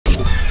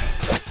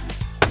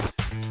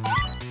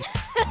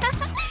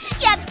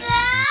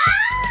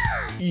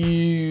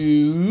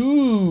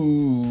YouTube.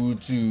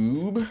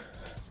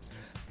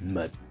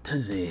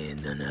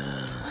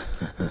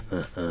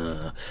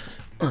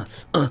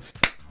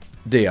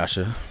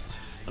 Deyasha.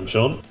 I'm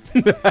Sean.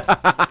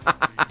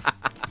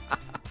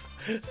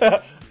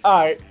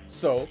 Alright,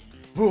 so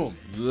boom.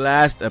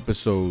 Last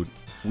episode,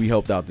 we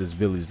helped out this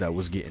village that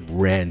was getting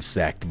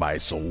ransacked by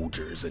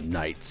soldiers and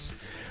knights.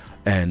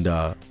 And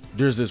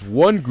there's this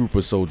one group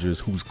of soldiers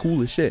who's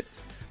cool as shit.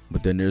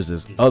 But then there's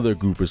this other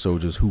group of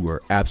soldiers who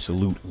are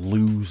absolute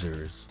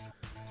losers.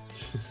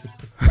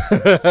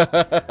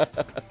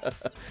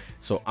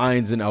 So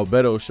Ainz and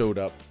Albedo showed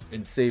up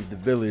and saved the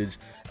village.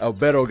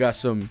 Albedo got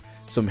some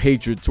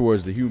hatred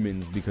towards the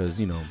humans because,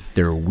 you know,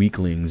 they're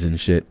weaklings and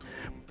shit.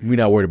 We're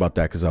not worried about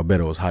that because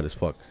Albedo is hot as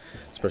fuck,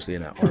 especially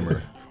in that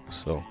armor.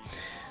 So,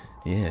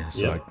 yeah. So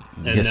yep.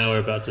 And now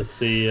we're about to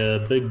see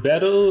a big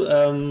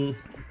battle.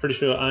 Pretty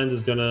sure Ainz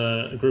is going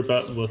to group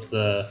up with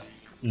the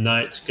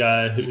knight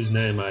guy whose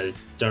name I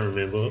don't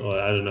remember, or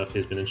I don't know if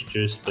he's been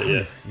introduced, but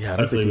yeah, I don't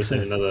hopefully think we're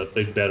seeing another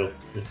big battle.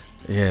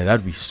 Yeah,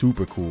 that'd be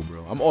super cool,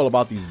 bro. I'm all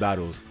about these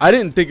battles. I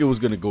didn't think it was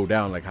gonna go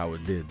down like how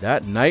it did.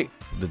 That night,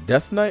 the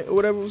Death Knight or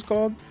whatever it was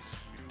called.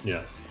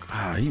 Yeah.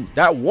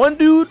 That one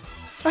dude,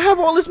 I have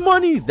all this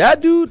money.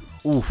 That dude,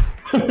 oof.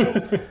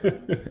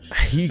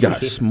 He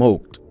got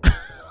smoked.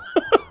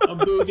 I'm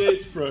Bill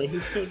Gates, bro.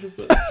 He's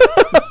 200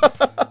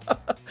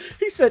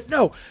 He said,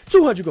 no,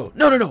 200 gold.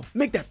 No.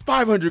 Make that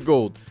 500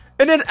 gold.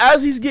 And then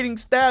as he's getting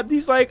stabbed,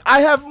 he's like,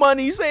 I have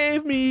money.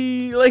 Save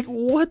me. Like,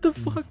 what the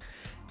fuck?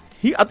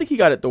 I think he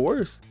got it the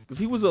worst because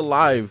he was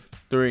alive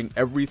during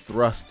every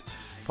thrust.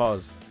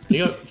 Pause. He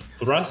got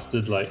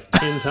thrusted like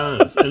 10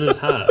 times in his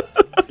heart.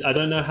 I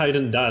don't know how he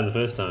didn't die the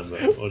first time, but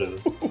whatever.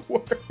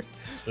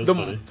 That's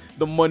funny.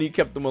 The money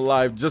kept him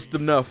alive just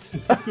enough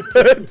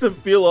to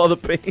feel all the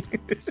pain.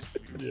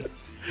 Yeah.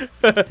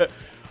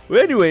 Well,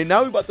 anyway,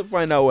 now we're about to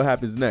find out what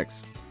happens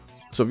next.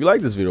 So if you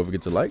like this video, don't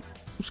forget to like,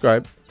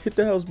 subscribe, hit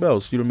the hell's bell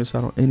so you don't miss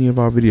out on any of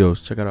our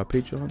videos. Check out our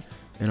Patreon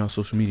and our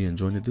social media and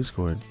join the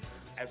Discord.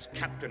 As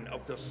captain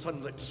of the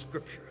sunlit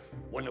scripture,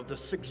 one of the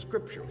 6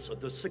 scriptures of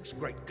the 6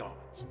 great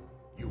gods,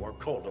 you are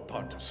called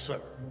upon to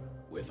serve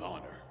with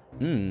honor.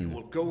 You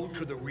will go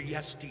to the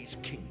Riestes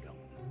kingdom.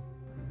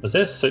 Was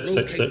that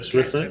 666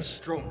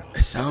 reference?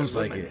 It sounds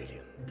like it.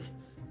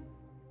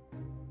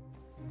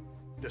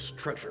 This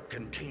treasure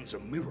contains a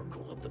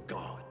miracle of the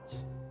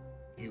gods.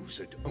 Use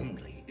it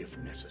only if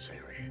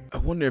necessary. I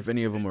wonder if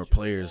any of them are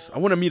players. I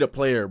want to meet a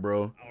player,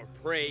 bro. Our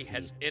prey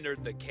has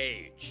entered the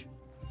cage.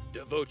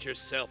 Devote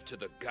yourself to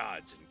the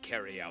gods and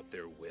carry out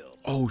their will.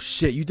 Oh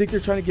shit! You think they're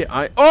trying to get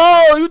Ainz?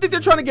 Oh, you think they're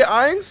trying to get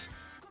Ainz?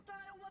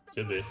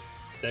 Could be.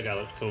 That guy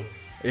looked cool.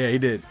 Yeah, he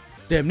did.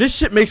 Damn, this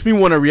shit makes me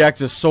want to react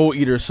to Soul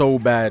Eater so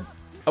bad.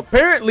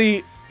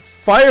 Apparently,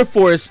 Fire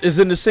Force is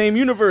in the same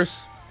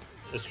universe.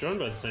 It's drawn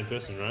by the same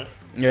person, right?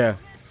 Yeah.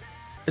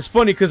 It's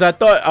funny because I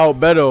thought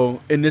Albedo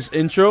in this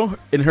intro,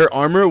 in her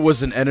armor,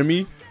 was an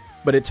enemy,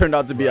 but it turned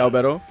out to be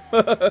Albedo.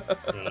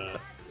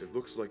 It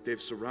looks like they've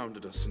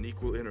surrounded us in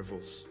equal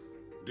intervals.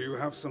 Do you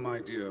have some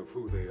idea of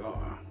who they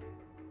are?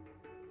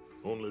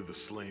 Only the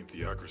slain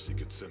theocracy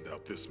could send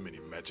out this many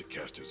magic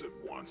casters at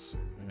once.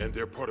 And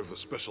they're part of a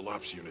special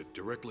ops unit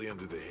directly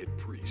under the head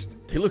priest.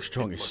 They look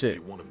strong as shit. It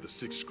must be one of the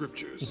 6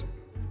 scriptures.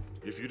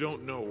 If you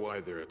don't know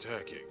why they're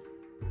attacking,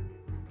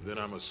 then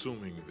I'm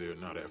assuming they're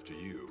not after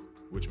you,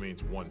 which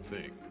means one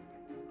thing.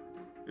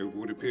 It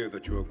would appear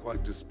that you are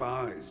quite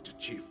despised,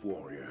 Chief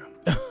Warrior.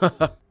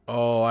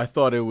 Oh, I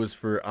thought it was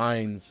for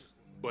Ainz.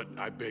 But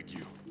I beg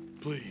you,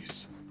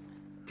 please.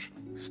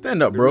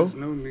 Stand up, bro. There's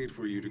no need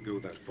for you to go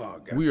that far,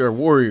 Gaston. We are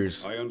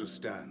warriors. I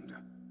understand.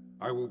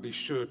 I will be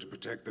sure to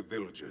protect the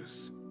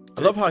villagers.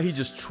 I love how he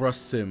just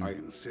trusts him. I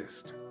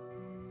insist.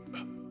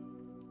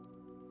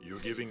 You're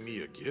giving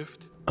me a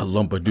gift? A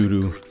lump of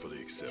doo-doo.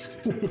 Gratefully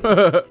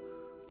accepted.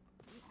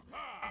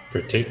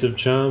 Protective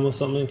charm or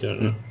something? I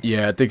don't know.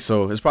 Yeah, I think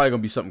so. It's probably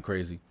gonna be something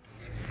crazy.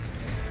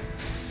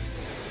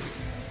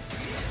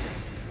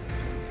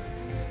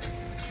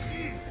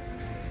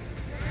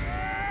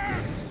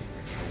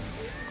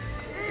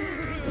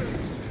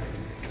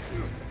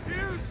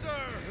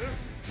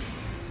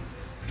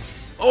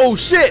 Oh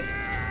shit!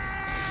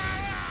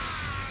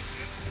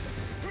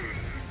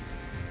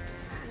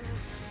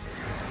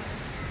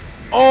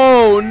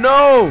 Oh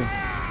no!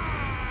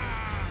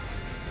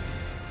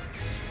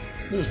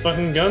 This is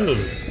fucking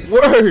Gundams.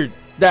 Word!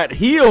 That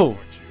heal!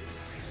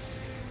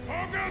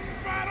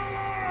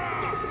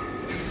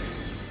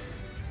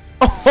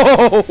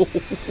 Oh!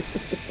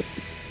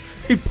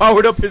 He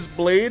powered up his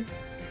blade.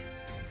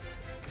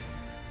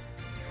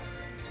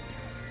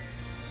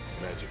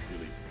 Magic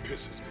really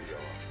pisses me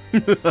off.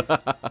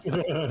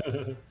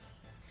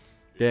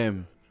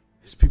 Damn,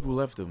 his people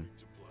left him.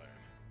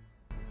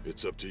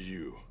 It's up to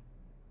you,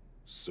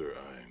 Sir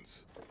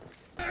Ainz.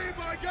 Hey,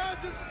 my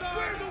guys inside!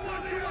 We're the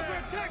ones who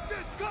will protect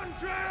this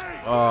country!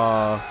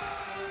 I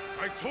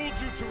told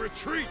you to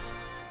retreat!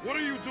 What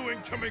are you doing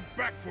coming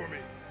back for me?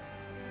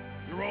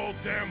 You're all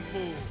damn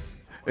fools.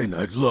 And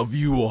I love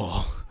you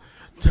all.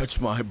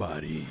 Touch my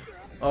body.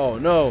 Oh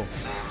no.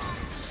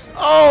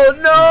 Oh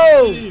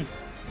no! Jeez.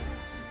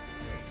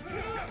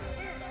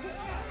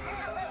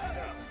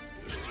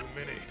 There's too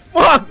many.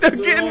 Fuck, they're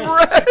getting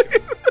wrecked.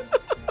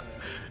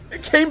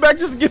 It came back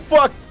just to get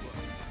fucked.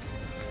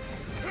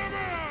 Come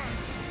on!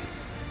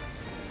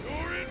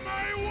 You're in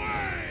my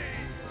way!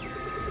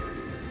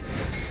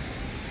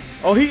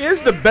 Oh, he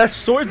is the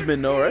best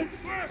swordsman though, right?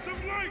 Slash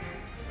of light!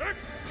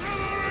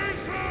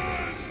 Acceleration!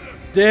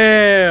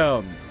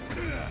 Damn.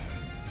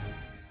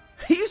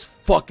 He's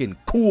fucking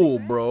cool,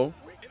 bro.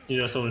 You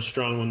know someone's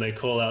strong when they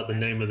call out the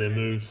name of their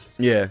moves.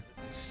 Yeah.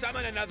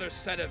 Summon another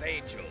set of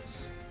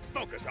angels.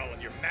 Focus all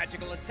of your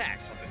magical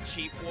attacks on the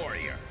chief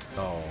warrior.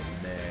 Oh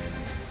man.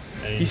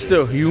 Angels. He's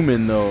still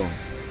human though.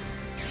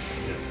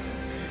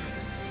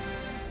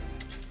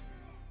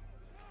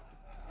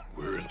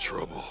 We're in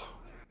trouble.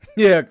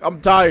 Yeah, I'm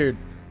tired.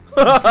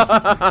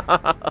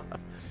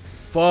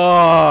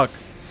 Fuck.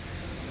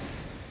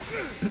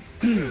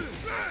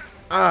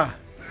 Ah.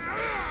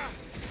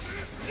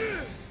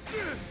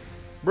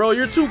 Bro,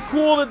 you're too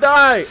cool to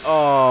die.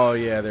 Oh,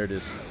 yeah, there it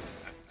is.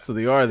 So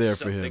they are there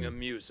for Something him.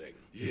 amusing.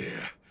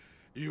 Yeah,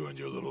 you and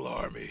your little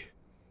army.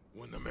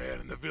 When the man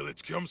in the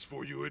village comes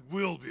for you, it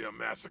will be a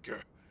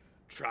massacre.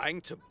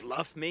 Trying to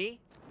bluff me?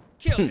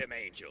 Kill him,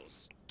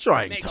 angels.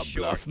 Trying Make to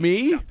sure bluff he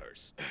me?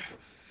 suffers.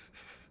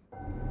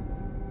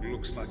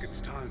 Looks like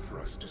it's time for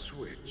us to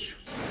switch.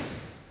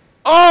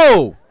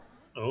 Oh!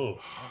 Oh,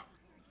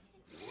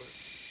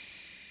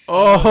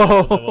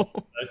 Oh!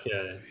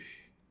 okay.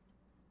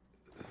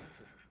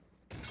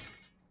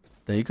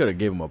 Then you could have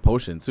gave him a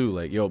potion too.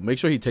 Like, yo, make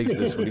sure he takes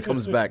this when he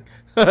comes back.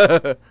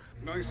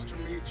 Nice to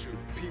meet you,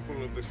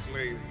 people of the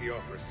slain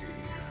theocracy.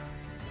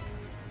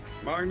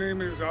 My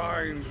name is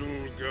Ainz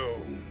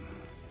Ooal.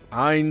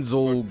 Ainz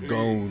Ooal.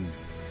 Please,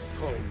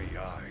 call me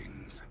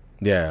Ainz.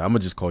 Yeah, I'm gonna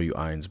just call you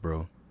Ainz,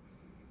 bro.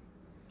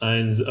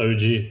 Ainz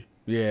OG.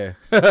 Yeah.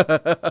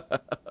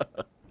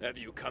 Have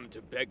you come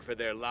to beg for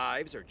their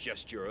lives or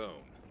just your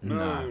own?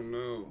 No,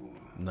 no.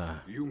 Nah.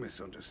 You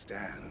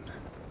misunderstand.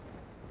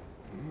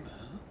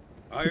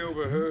 I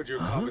overheard your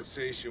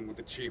conversation with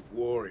the chief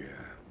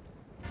warrior.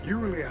 You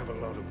really have a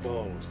lot of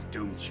balls,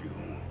 don't you?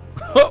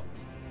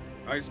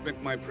 I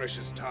spent my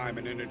precious time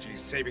and energy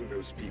saving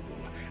those people,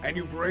 and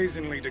you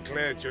brazenly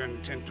declared your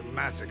intent to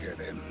massacre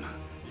them.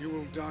 You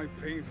will die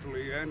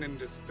painfully and in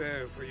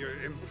despair for your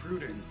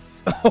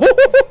imprudence. Have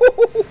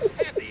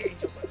the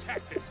angels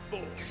attack this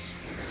fool.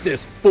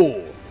 This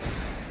fool.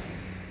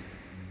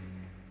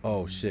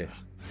 Oh shit.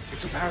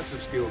 It's a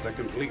passive skill that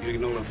completely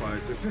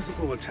nullifies the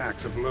physical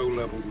attacks of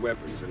low-leveled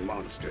weapons and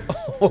monsters.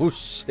 Oh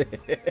shit.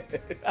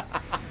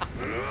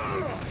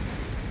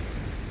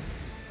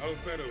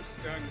 Albedo,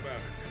 stand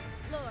back.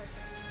 Lord.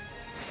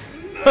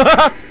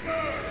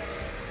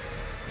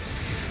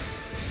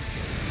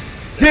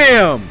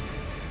 Damn.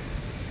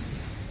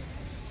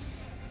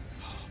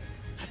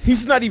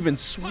 He's not even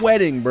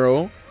sweating,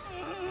 bro.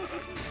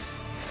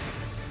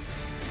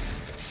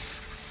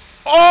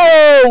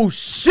 Oh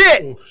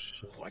shit. Oh,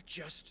 shit. What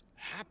just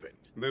happened?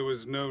 There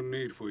was no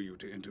need for you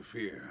to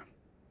interfere.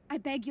 I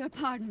beg your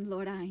pardon,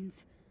 Lord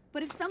Ainz.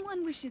 But if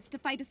someone wishes to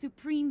fight a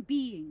supreme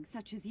being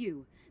such as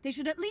you, they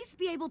should at least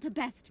be able to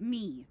best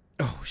me.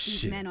 Oh These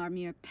shit. men are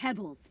mere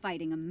pebbles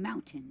fighting a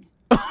mountain.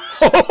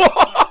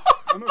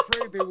 I'm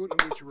afraid they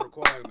wouldn't meet your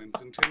requirements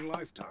in 10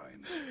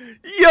 lifetimes.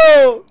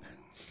 Yo.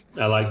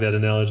 I like that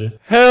analogy.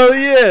 Hell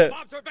yeah.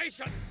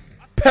 Observation!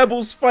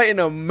 Pebbles fighting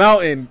a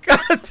mountain.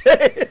 God damn.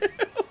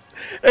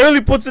 It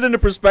really puts it into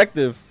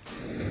perspective.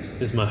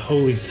 It's my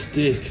holy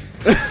stick.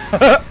 My,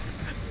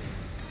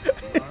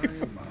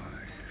 my.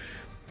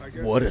 I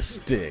guess What I a should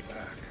stick. go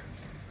back.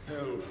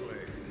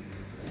 Hellflame.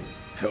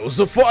 Hell's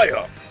a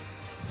fire.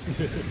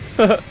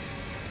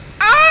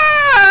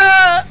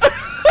 Ah!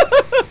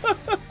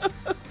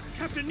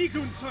 Captain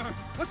Nikun, sir!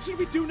 What should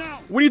we do now?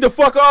 We need to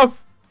fuck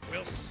off.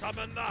 We'll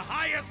summon the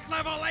highest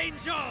level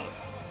angel!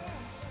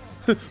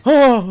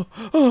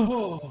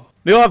 Oh.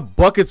 They all have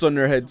buckets on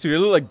their head too. They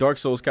look like Dark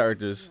Souls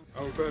characters.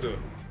 Albedo,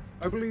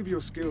 I believe your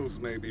skills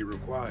may be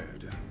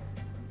required.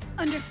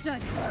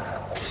 Understood.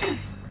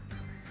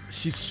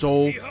 She's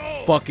so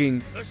Behold,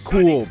 fucking the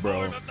cool, shining bro.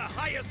 form of the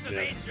highest of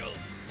angels,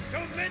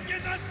 Dominion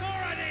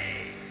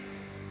Authority!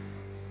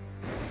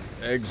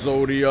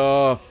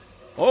 Exodia.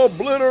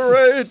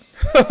 Obliterate.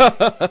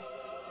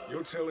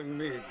 You're telling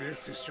me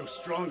this is your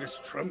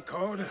strongest trump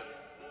card?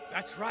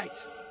 That's right.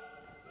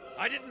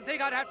 I didn't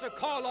think I'd have to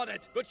call on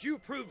it, but you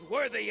proved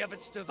worthy of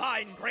its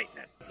divine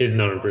greatness. He's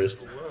not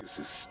impressed. This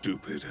is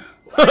stupid.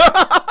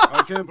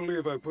 I can't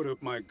believe I put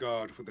up my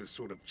guard for this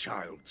sort of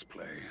child's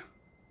play.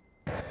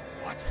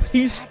 What was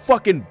He's that?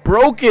 fucking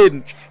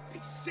broken. Can't be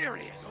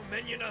serious.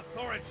 Dominion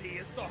Authority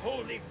is the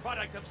holy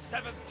product of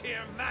 7th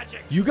tier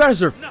magic. You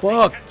guys are Nothing can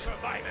fucked.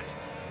 survive it.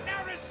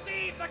 Now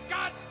receive the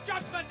god's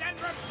judgment and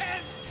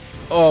repent.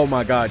 Oh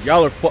my god,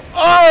 y'all are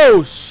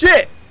oh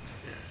shit!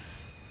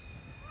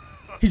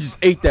 He just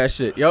ate that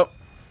shit. Yup.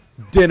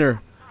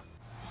 Dinner.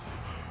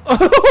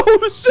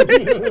 Oh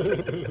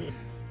shit!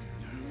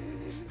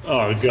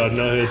 Oh god,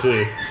 no, her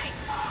too.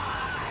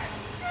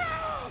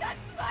 That's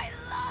my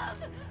love!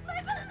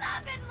 My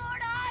beloved Lord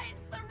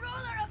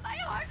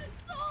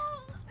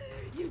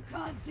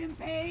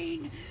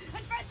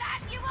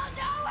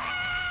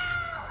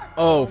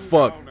Oh,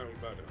 fuck. Down,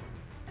 Alberto.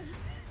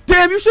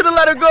 Damn, you should have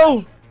let her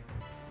go.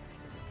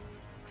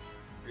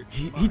 It's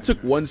He my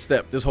took turn. one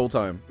step this whole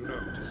time. No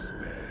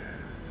despair.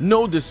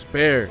 No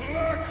despair.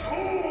 Black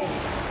hole!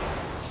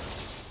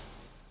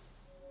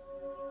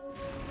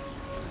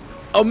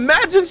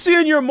 Imagine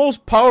seeing your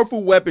most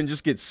powerful weapon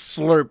just get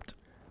slurped.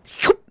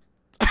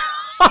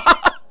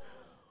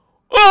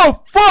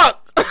 Oh,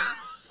 fuck!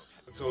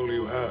 That's all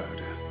you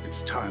heard.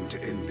 It's time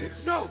to end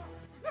this. No!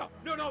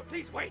 No,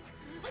 please wait!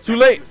 It's too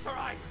late. Sir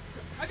Ainz.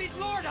 I mean,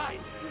 Lord Ainz!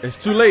 It's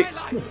too late.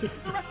 My life. The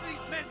rest of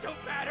these men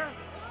don't matter.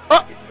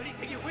 Ah! Get you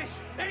anything you wish.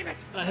 Name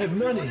it. I have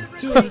money.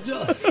 $200.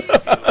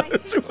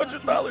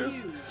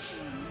 $200.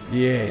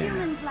 Yeah.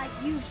 Humans like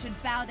you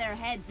should bow their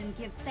heads and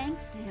give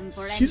thanks to him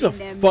for She's a ending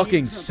their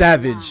fucking miserable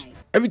savage. lives.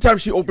 Every time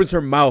she opens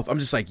her mouth, I'm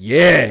just like,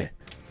 yeah.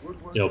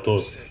 What was Yo, it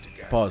pause. you said to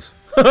Gaza? Pause.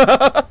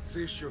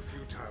 Cease your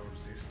futile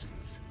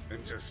resistance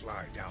and just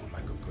lie down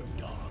like a good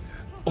dog.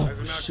 Oh, As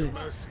an act shit. of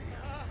mercy,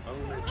 I'll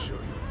make sure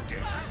your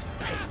death is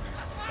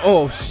painless.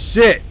 Oh,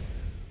 shit.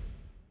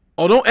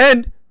 Oh, don't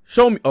end.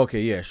 Show me.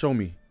 Okay, yeah, show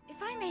me.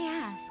 If I may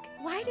ask,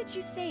 why did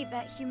you save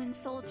that human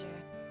soldier?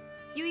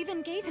 You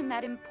even gave him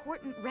that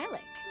important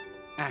relic.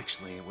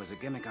 Actually, it was a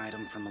gimmick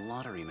item from a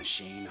lottery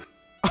machine.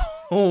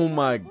 Oh,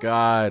 my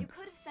God. You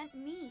could have sent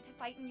me to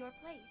fight in your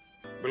place.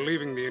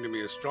 Believing the enemy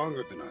is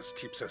stronger than us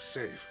keeps us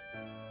safe.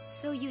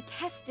 So you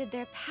tested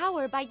their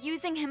power by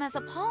using him as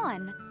a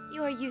pawn.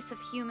 Your use of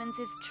humans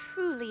is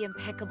truly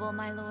impeccable,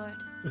 my lord.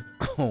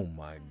 Oh,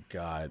 my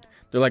God.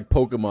 They're like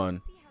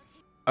Pokemon.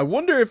 I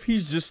wonder if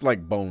he's just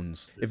like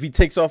Bones. If he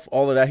takes off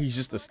all of that, he's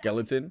just a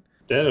skeleton.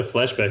 They had a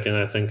flashback, and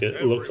I think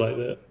it looked like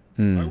that.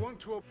 I want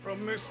to,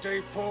 from this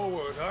day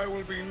forward, I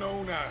will be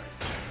known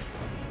as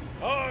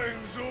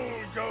Ainz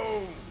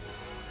Ooal.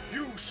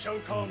 You shall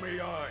call me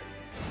Ainz.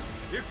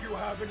 If you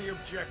have any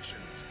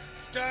objections,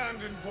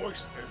 stand and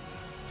voice them.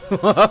 We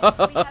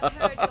have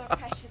heard your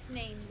precious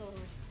name, Lord,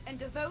 and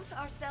devote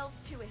ourselves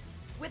to it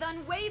with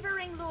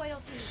unwavering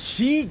loyalty.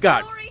 She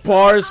got Glory to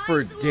bars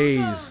for Ainz Ooal.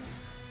 days.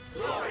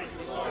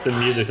 The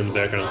music in the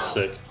background is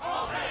sick.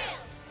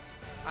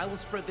 I will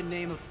spread the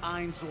name of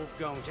Ainz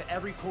Ooal to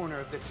every corner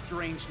of this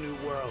strange new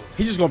world.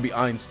 He's just gonna be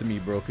Ainz to me,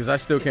 bro, because I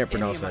still can't If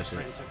any pronounce of my that shit.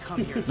 friends have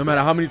come here No matter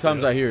how many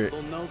times I hear it.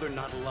 they'll know they're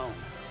not alone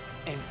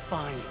and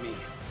find me.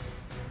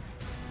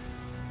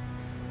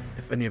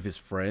 If any of his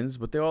friends,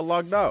 but they're all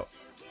logged out.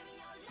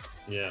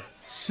 Yeah.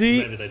 See?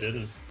 Maybe they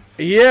didn't.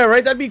 Yeah,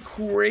 right? That'd be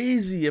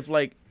crazy if,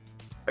 like,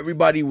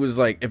 everybody was,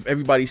 like, if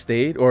everybody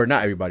stayed, or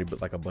not everybody, but,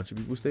 like, a bunch of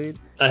people stayed.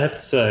 I have to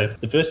say,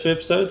 the first 2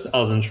 episodes, I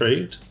was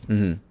intrigued.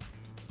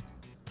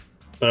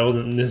 But I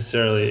wasn't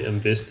necessarily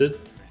invested.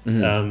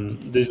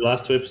 These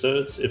last 2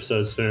 episodes,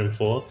 episodes 3 and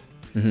 4,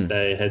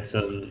 they had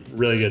some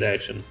really good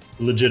action.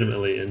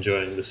 Legitimately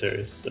enjoying the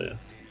series. So,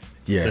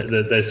 Yeah.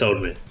 They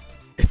sold me.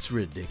 It's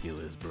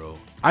ridiculous, bro.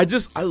 I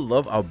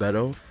love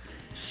Albedo.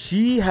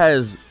 She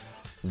has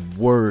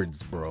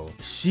words, bro.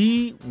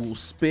 She will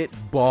spit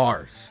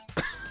bars.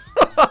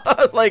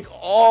 Like,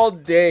 all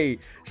day.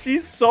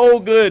 She's so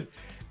good.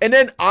 And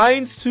then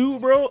Ainz too,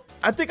 bro.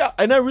 I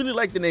really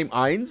like the name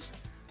Ainz.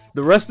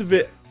 The rest of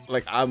it,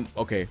 like, I'm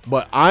okay.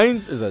 But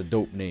Ainz is a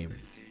dope name.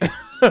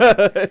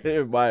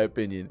 In my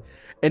opinion.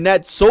 And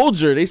that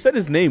soldier, they said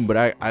his name, but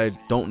I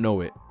don't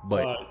know it.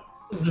 But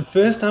The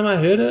first time I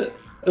heard it,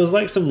 it was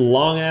like some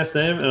long ass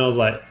name, and I was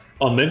like,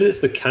 oh, maybe it's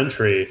the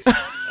country.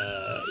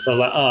 So I was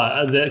like,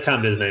 oh, that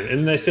can't be his name. And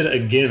then they said it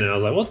again, and I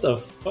was like, what the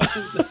fuck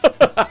is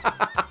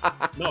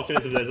that? Not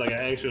offensive, that's like an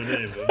actual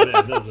name, but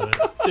man, that's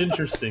an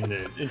interesting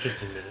name.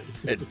 Interesting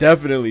name.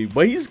 definitely.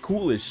 But he's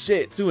cool as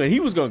shit too, and he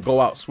was gonna go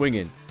out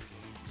swinging.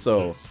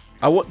 So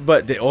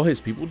but did all his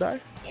people die?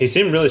 He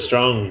seemed really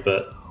strong,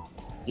 but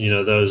you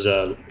know, those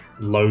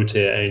low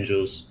tier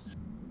angels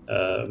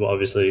were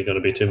obviously going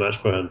to be too much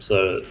for him.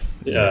 So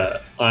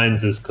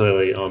Ainz is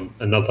clearly on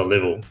another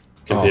level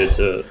compared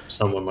to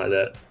someone like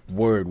that.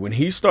 Word. When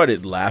he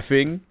started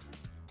laughing,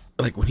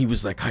 like when he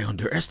was like, I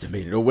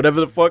underestimated or whatever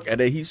the fuck, and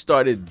then he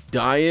started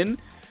dying.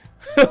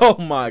 Oh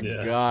my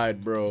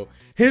God, bro.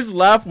 His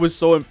laugh was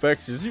so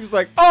infectious. He was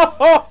like,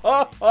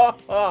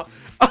 I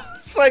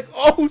was like,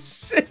 oh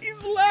shit,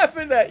 he's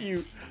laughing at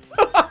you.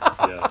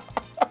 Yeah.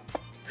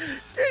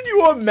 Can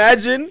you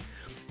imagine?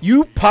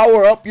 You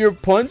power up your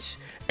punch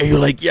and you're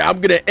like, yeah,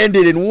 I'm gonna end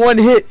it in one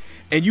hit,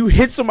 and you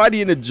hit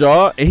somebody in the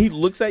jaw and he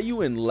looks at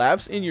you and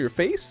laughs in your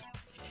face.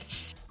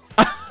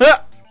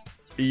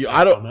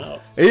 I don't. I'm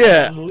out.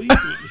 Yeah. I'm leaving.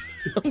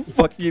 I'm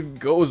fucking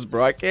ghost,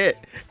 bro. I can't.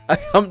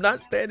 I'm not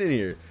standing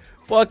here.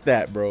 Fuck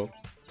that, bro.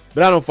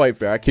 But I don't fight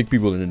fair. I kick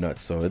people in the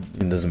nuts, so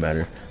it doesn't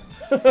matter.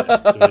 Do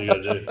what you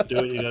gotta do. Do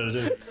what you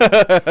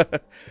gotta do.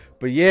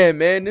 But yeah,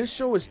 man, this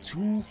show is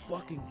too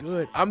fucking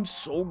good. I'm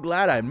so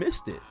glad I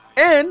missed it.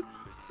 And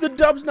the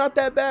dub's not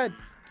that bad.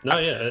 No,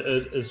 yeah,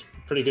 it's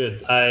pretty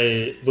good.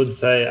 I would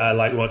say I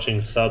like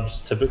watching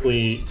subs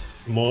typically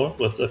more,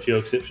 with a few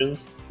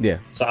exceptions. Yeah.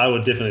 So I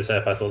would definitely say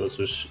if I thought this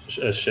was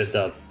a shit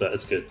dub, but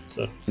it's good.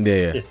 So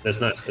Yeah.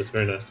 that's nice. That's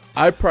very nice.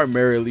 I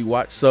primarily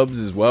watch subs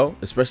as well,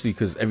 especially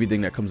because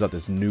everything that comes out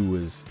that's new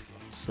is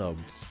subbed.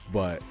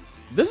 But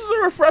This is a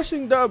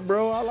refreshing dub,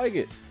 bro. I like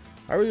it.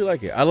 I really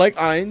like it. I like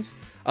Ainz.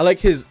 I like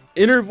his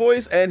inner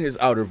voice and his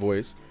outer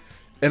voice.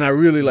 And I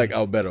really like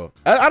Albedo.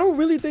 I don't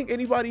really think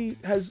anybody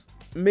has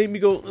made me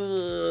go,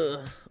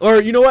 ugh.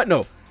 Or you know what?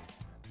 No.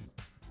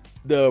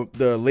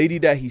 The lady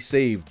that he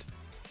saved,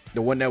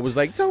 the one that was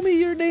like, tell me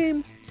your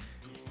name.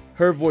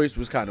 Her voice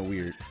was kind of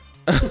weird.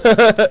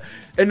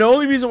 And the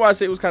only reason why I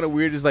say it was kind of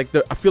weird is like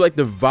I feel like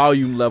the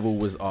volume level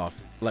was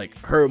off. Like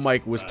her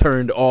mic was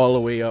turned all the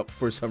way up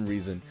for some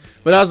reason.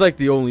 But that was like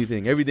the only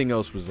thing. Everything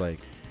else was like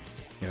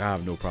I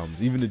have no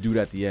problems. Even the dude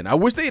at the end. I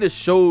wish they'd have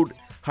showed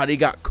how they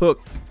got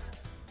cooked.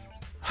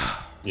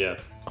 Yeah.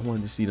 I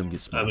wanted to see them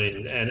get smoked. I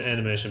mean, an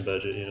animation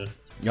budget, you know.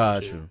 Ah,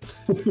 true.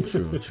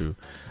 True.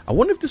 I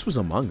wonder if this was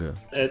a manga.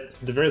 At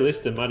the very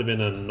least, it might have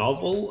been a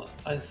novel,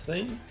 I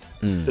think.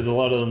 Because a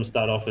lot of them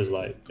start off as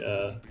like...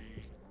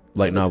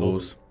 light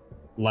novels.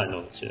 Light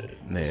novels, yeah.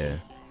 Yeah.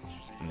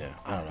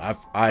 I don't know.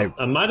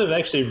 I might have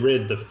actually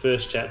read the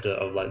first chapter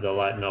of like the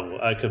light novel.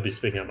 I could be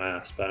speaking up my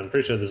ass, but I'm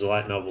pretty sure there's a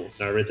light novel.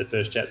 And I read the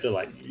first chapter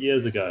like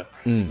years ago.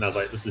 And I was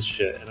like, this is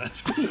shit. And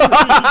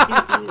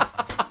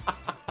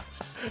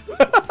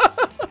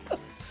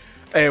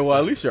Hey, well,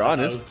 at least you're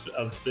honest.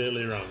 I was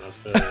fairly wrong.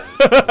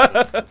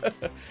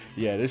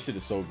 Yeah, this shit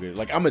is so good.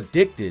 Like, I'm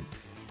addicted.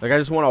 Like, I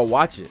just want to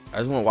watch it. I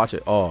just want to watch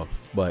it all.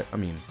 But, I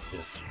mean,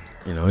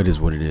 you know, it is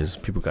what it is.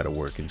 People got to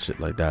work and shit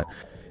like that.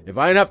 If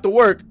I didn't have to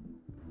work,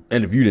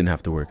 and if you didn't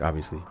have to work,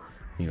 obviously,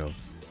 you know.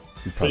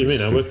 What do you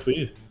mean? I work for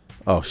you.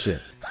 Oh, shit.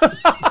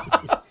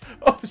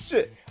 Oh,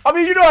 shit. I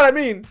mean, you know what I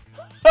mean.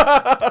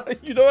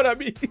 You know what I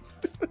mean.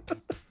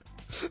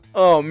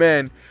 Oh,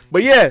 man.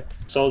 But, yeah.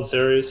 Solid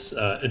series.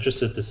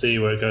 Interested to see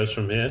where it goes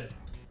from here.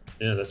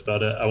 Yeah, that's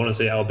about it. I want to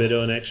see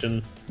Albedo in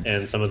action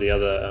and some of the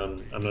other,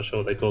 I'm not sure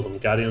what they call them,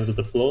 Guardians of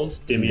the Floors,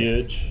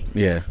 Demiurge.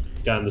 Yeah.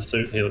 Guy in the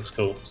suit, he looks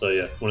cool. So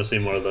yeah, want to see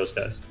more of those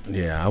guys.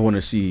 Yeah, I want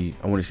to see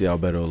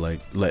Albedo like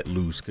let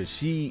loose because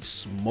she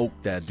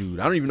smoked that dude.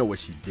 I don't even know what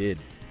she did,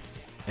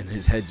 and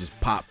his head just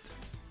popped.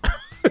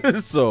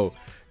 So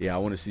yeah, I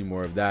want to see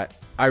more of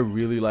that. I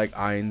really like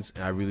Ainz,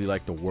 and I really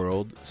like the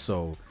world.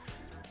 So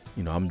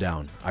you know, I'm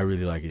down. I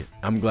really like it.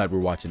 I'm glad we're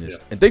watching this,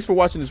 and thanks for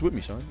watching this with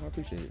me, Sean. I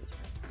appreciate it.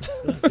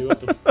 Yeah, you're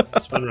welcome.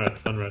 It's fun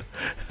ride.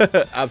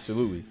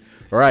 Absolutely.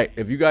 All right,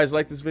 if you guys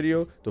like this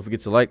video, don't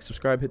forget to like,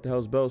 subscribe, hit the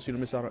hell's bell so you don't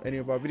miss out on any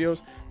of our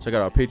videos. Check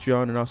out our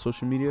Patreon and our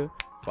social media.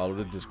 Follow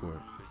the Discord,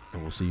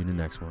 and we'll see you in the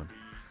next one.